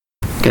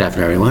Good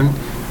afternoon, everyone.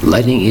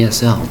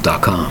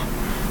 LightningESL.com.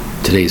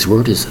 Today's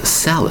word is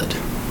salad.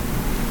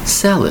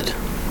 Salad.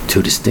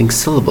 Two distinct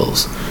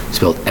syllables,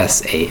 spelled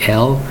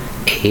S-A-L-A-D.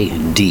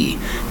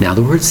 Now,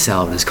 the word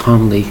salad is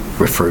commonly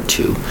referred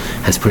to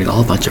as putting a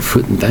whole bunch of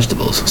fruit and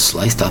vegetables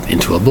sliced up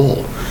into a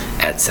bowl.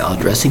 Add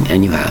salad dressing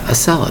and you have a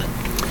salad.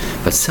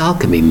 But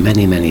salad can be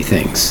many, many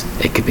things.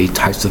 It could be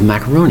types of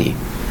macaroni,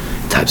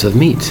 types of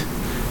meat,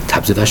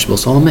 types of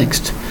vegetables all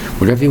mixed.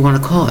 Whatever you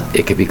want to call it,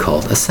 it could be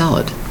called a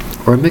salad,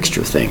 or a mixture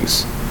of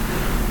things.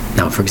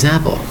 Now, for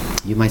example,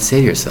 you might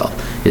say to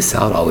yourself, is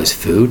salad always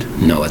food?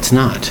 No, it's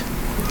not.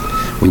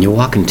 When you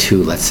walk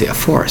into, let's say, a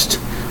forest,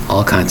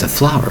 all kinds of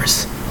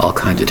flowers, all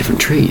kinds of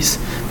different trees,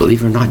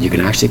 believe it or not, you can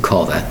actually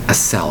call that a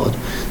salad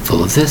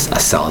full of this, a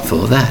salad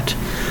full of that.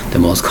 The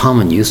most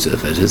common use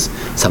of it is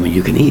something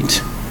you can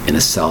eat in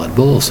a salad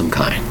bowl of some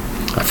kind,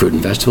 fruit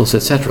and vegetables,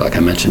 etc., like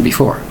I mentioned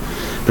before.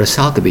 But a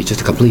salad could be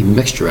just a complete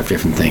mixture of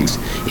different things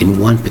in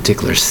one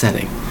particular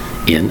setting,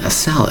 in a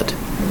salad,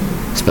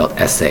 spelled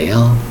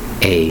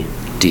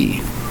S-A-L-A-D.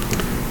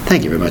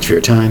 Thank you very much for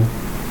your time.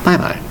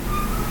 Bye-bye.